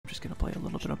just gonna play a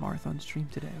little bit of Marth on stream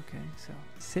today, okay? So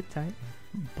sit tight,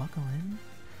 buckle in,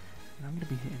 and I'm gonna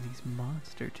be hitting these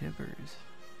monster tibbers.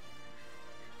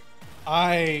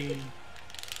 I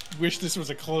wish this was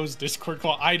a closed Discord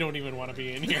call. I don't even want to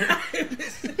be in here.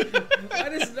 Why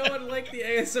does no one like the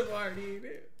ASMR, dude?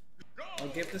 I'll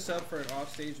give this up for an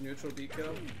offstage neutral beat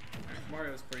kill.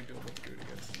 Mario's pretty doable to do it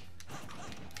against.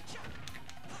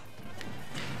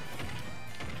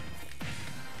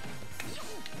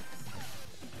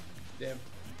 Damn.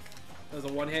 That was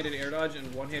a one-handed air dodge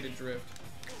and one-handed drift.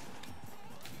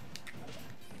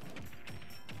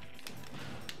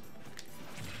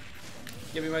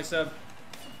 Give me my sub.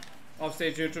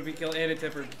 Offstage neutral beat kill and a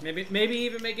tipper. Maybe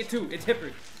even make it two. It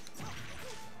tippered.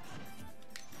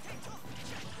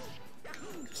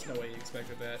 There's no way you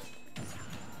expected that.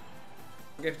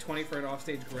 I'll give 20 for an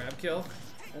offstage grab kill.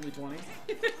 Only 20.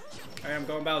 Alright, I'm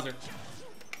going Bowser.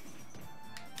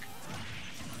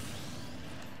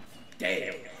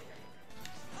 Damn.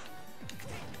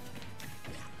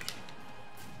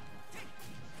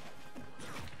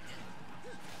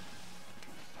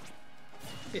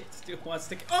 It still wants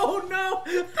to. Oh no!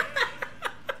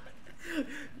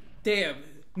 Damn.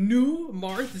 New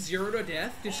Marth 0 to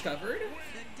death discovered.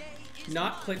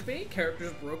 Not clickbait.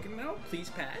 Characters broken now.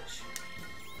 Please patch.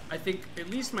 I think at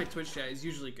least my Twitch chat is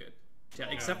usually good. Yeah,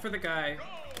 except for the guy.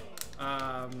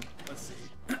 Let's see.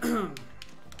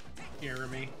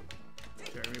 Jeremy.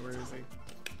 Jeremy, where is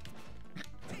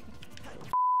he?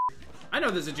 I know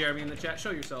there's a Jeremy in the chat.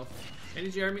 Show yourself. Any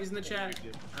Jeremys in the chat?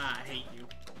 Ah, I hate you.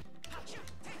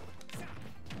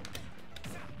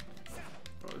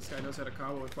 Oh, this guy knows how to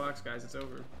combo with Fox, guys. It's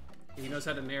over. He knows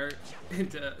how to nair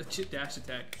into dash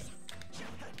attack.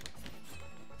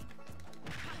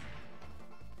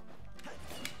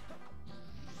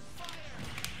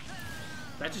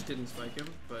 That just didn't spike him,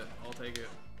 but I'll take it.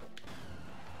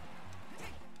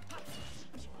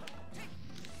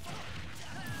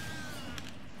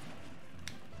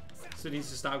 So he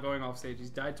needs to stop going off stage. He's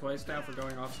died twice now for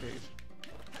going off stage.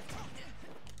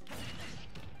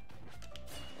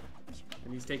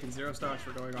 And he's taken 0 stocks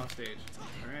for going off stage.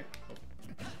 Alright.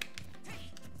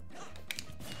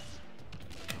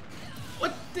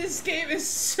 What? This game is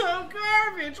so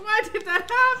garbage! Why did that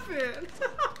happen?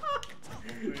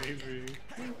 Baby.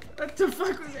 What the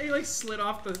fuck was he like slid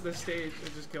off the stage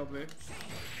and just killed me? There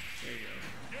you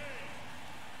go.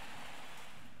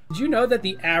 Did you know that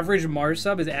the average Marth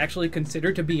sub is actually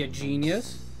considered to be a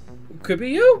genius? Could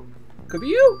be you. Could be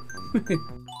you.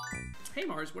 Hey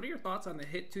Mars, what are your thoughts on the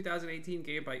hit 2018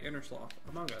 game by Innersloth,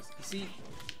 Among Us? You see,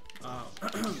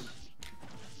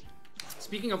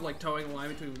 speaking of like towing the line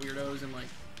between weirdos and like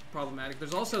problematic,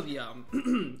 there's also the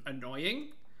annoying.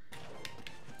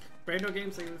 Brando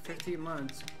games like 15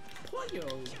 months.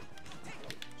 Pollo.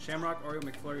 Shamrock Oreo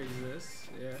McFlurry exists.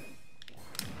 Yeah.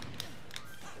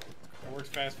 I worked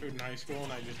fast food in high school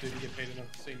and I just didn't get paid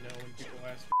enough to say no when people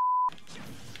asked.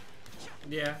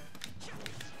 Yeah.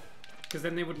 Because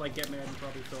then they would like get mad and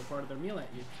probably throw a part of their meal at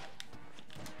you.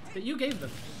 That you gave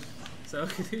them. So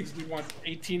He wants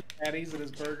 18 patties in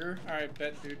his burger. Alright,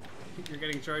 bet, dude. You're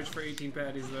getting charged for 18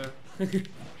 patties though.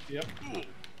 Yep.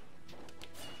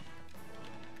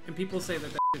 And people say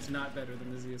that it's not better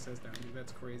than the ZSS down. Dude,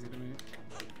 that's crazy to me.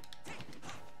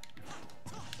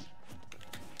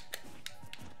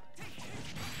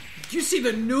 Did you see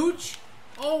the nooch?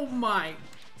 Oh my.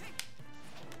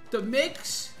 The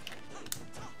mix.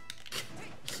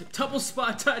 Double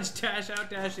spot touch, dash out,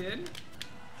 dash in.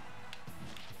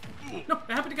 No,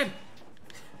 it happened again.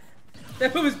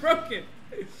 That move is broken.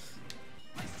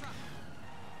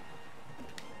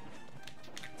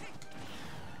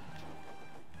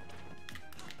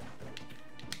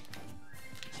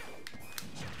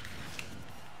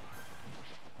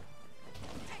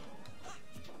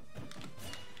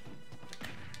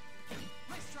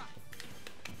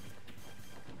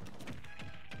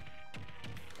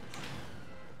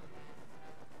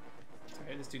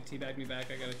 This dude teabagged me back.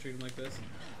 I gotta treat him like this.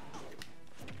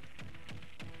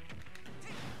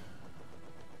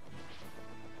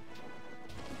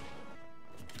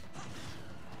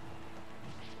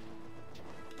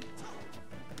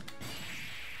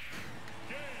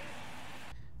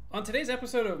 On today's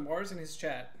episode of Mars and his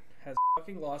chat has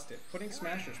fucking lost it, putting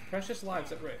Smashers' precious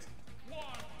lives at risk.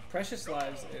 Precious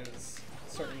lives is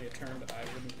certainly a term that I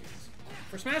wouldn't use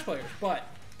for Smash players, but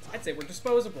I'd say we're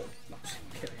disposable. No,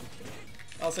 I'm kidding.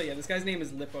 Also, yeah, this guy's name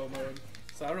is Lippo Mode.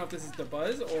 So I don't know if this is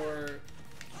DeBuzz or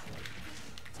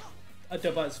a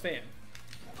DeBuzz fan.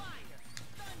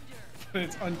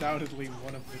 It's undoubtedly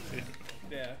one of the two.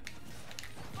 Yeah.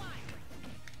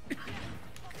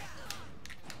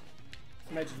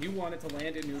 Imagine you wanted to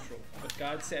land in neutral, but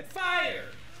God said fire,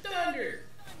 thunder,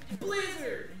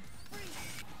 blizzard.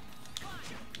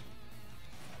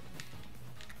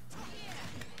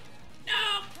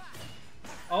 No!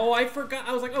 Oh, I forgot.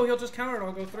 I was like, oh, he'll just counter and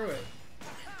I'll go through it.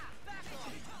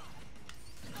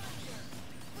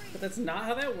 But that's not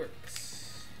how that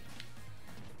works.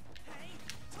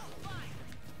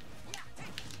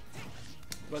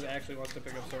 Buzz actually wants to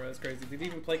pick up Sora. That's crazy. Did he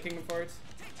even play Kingdom Hearts?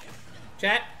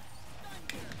 Chat?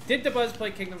 Did the Buzz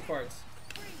play Kingdom Hearts?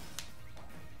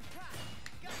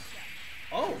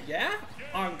 Oh, yeah?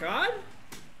 On God?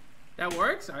 That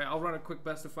works? Alright, I'll run a quick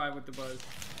best of 5 with the Buzz.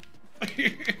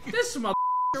 This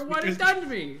motherfucker, what has done to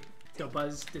me? The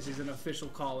Buzz, this is an official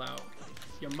call out.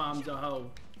 Your mom's a hoe.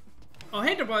 Oh,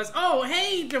 hey, DeBuzz. Oh,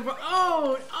 hey, DeBuzz.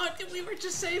 Oh, we were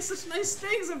just saying such nice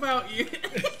things about you.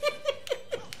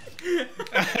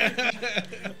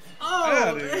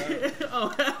 Oh, oh,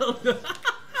 hell no.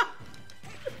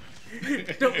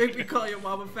 Don't make me call your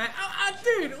mama fat.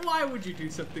 Dude, why would you do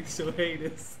something so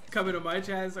heinous? Coming to my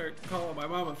chat and start calling my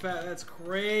mama fat, that's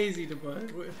crazy,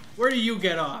 DeBuzz. Where do you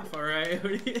get off, alright?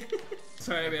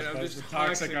 Sorry, man, I'm just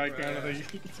toxic icon of the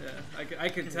yeah, I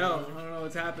can tell. I don't know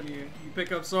what's happening to you. You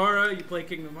pick up Sora, you play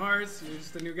Kingdom Hearts, you're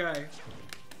just a new guy.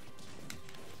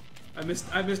 I missed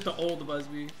the old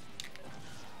Busby.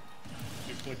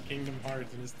 You played Kingdom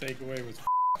Hearts and his takeaway was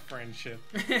friendship.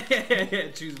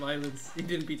 Choose violence. He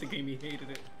didn't beat the game, he hated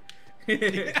it.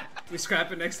 We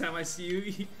scrap it next time I see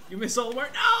you. You miss Olimar.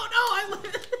 No, I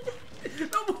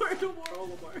no more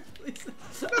Olimar, please.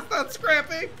 That's not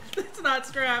scrapping. It's not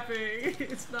scrapping.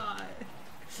 It's not.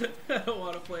 I don't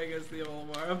want to play against the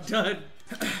Olimar. I'm done.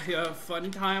 You have a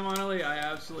fun time, Annalie? I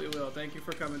absolutely will. Thank you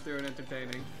for coming through and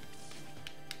entertaining.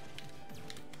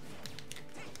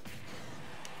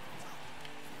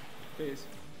 Peace.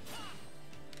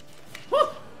 Woo!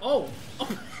 Oh!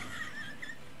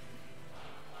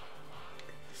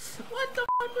 What the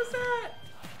fuck was that?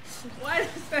 Why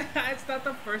is that? It's not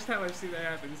the first time I've seen that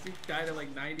happen. This dude died at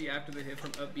like 90 after the hit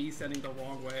from a B sending the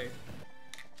wrong way.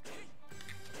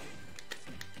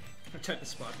 I tried to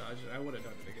spot dodge it. I would have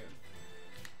done it again.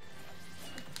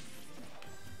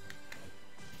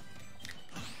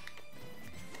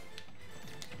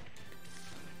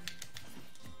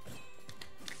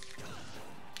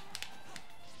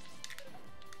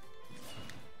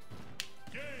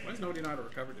 Why does nobody know how to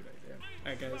recover today?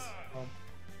 Alright guys,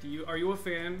 are you a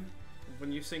fan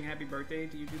when you sing happy birthday?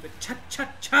 Do you do the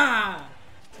cha-cha-cha?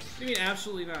 What do you mean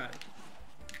absolutely not?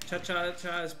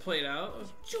 Cha-cha-cha is played out? What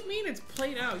do you mean it's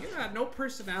played out? You got no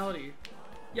personality.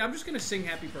 Yeah, I'm just gonna sing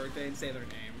happy birthday and say their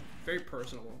name. Very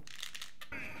personable.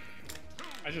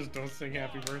 I just don't sing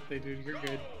happy birthday, dude. You're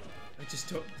good. I just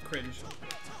don't cringe.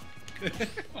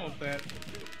 All that.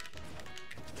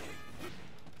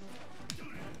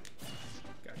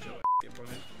 Got your ass,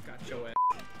 opponent. Got your ass.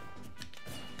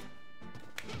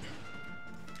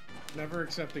 Never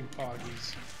accepting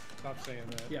poggies. Stop saying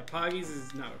that. Yeah, poggies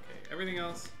is not okay. Everything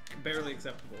else, barely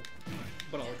acceptable.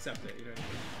 But I'll accept it, you know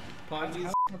what I mean?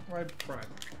 Poggies, prime.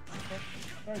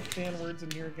 How do I ban words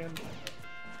in here again?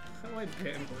 How do I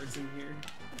ban words in here?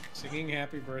 Singing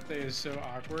happy birthday is so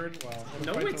awkward. Well,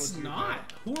 no, it's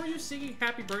not. Who are you singing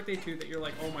happy birthday to that you're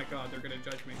like, oh my god, they're gonna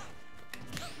judge me?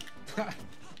 I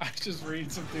was just reading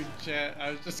something in chat.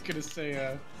 I was just gonna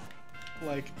say,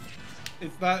 like,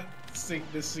 it's not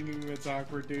the singing that's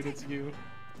awkward, dude. It's you.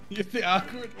 You're the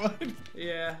awkward one.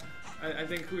 Yeah, I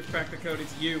think we've cracked the code.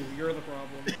 It's you. You're the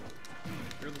problem.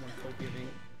 You're the one copiating.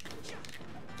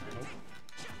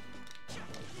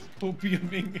 Nope.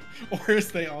 Copiuming, or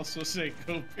as they also say,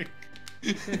 coping.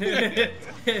 We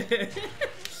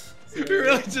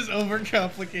really just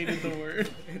overcomplicated the word.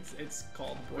 It's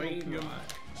called brain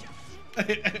rot.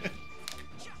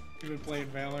 You've been playing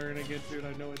Valorant again, dude.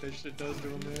 I know what that shit does to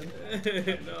him,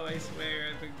 man. No, I swear,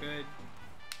 I've been good.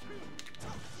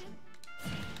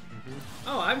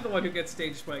 Oh, I'm the one who gets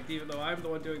stage spiked, even though I'm the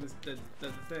one doing this,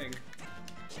 the thing.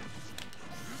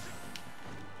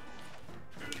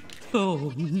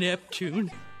 Oh,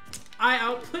 Neptune. I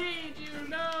outplayed you,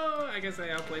 no! I guess I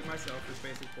outplayed myself for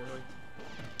spacing poorly.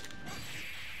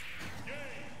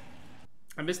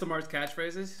 I missed the Marth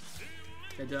catchphrases.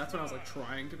 Yeah, dude, that's when I was like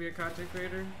trying to be a content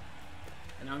creator.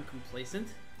 And now I'm complacent.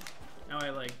 Now I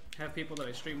like have people that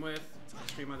I stream with, I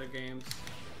stream other games.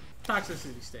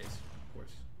 Toxicity stays, of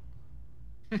course.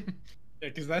 Yeah,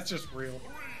 because that's just real.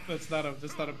 That's not a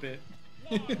bit.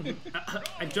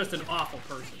 I'm just an awful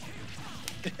person.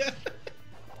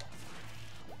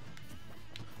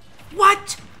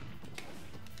 What?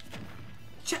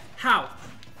 How?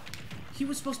 He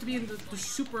was supposed to be in the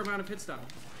super amount of hit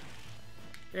stop.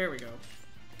 There we go.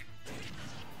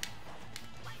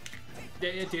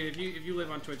 Yeah, dude, if you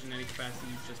live on Twitch in any capacity,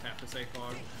 you just have to say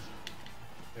fog.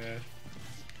 Yeah.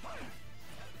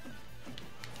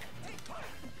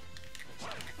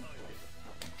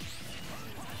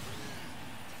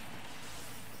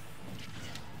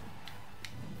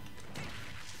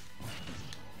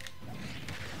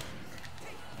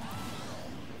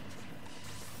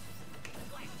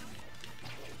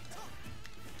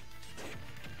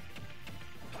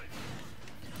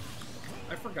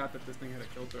 I forgot that this thing had a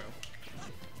kill throw.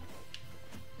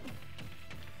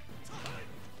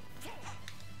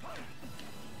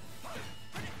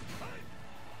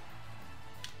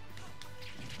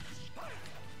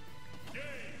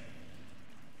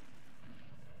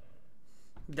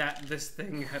 That this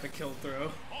thing had a kill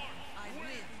throw.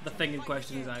 The thing in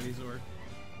question is Ivysaur.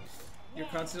 You're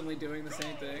constantly doing the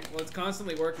same thing. Well, it's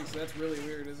constantly working, so that's really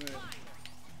weird, isn't it?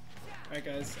 Alright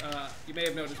guys, you may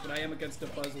have noticed, but I am against a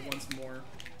puzzle once more.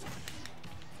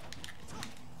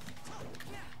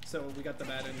 So we got the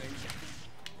bad ending.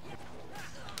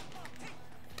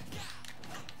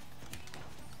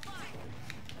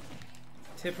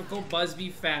 Typical Busby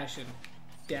fashion.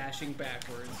 Dashing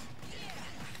backwards.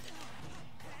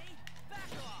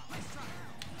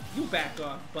 You back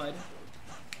off, bud.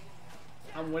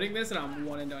 I'm winning this and I'm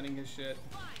one and dunning his shit.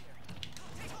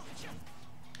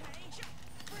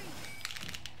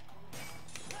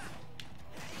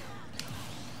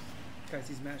 Guys,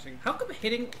 he's mashing. How come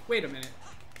hitting... Wait a minute.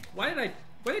 Why did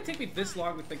it take me this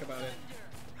long to think about it?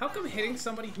 How come hitting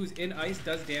somebody who's in ice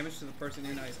does damage to the person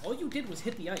in ice? All you did was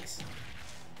hit the ice.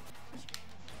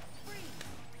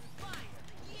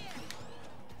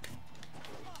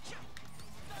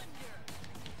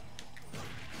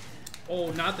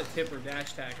 Oh, not the tip or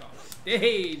dash tag off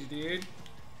stage, dude.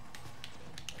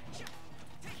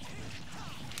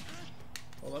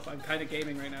 Hold up, I'm kind of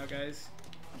gaming right now, guys.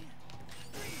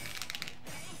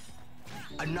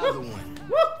 Another one.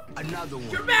 Woo! Another one.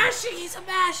 You're mashing! He's a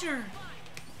masher!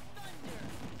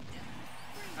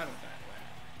 I don't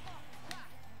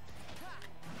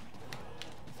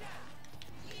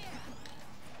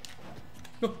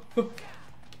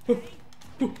die.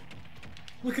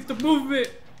 Look at the movement!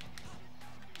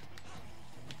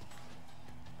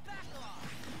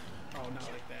 Oh,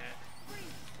 not like that.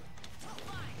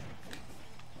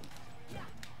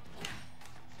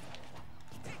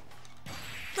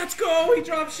 Let's go! He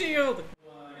dropped shield!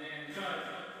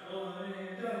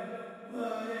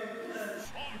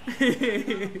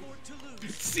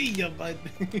 See ya, bud.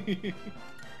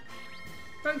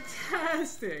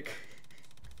 Fantastic!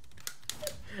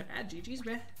 Ah, GG's,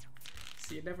 man.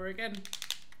 See you never again.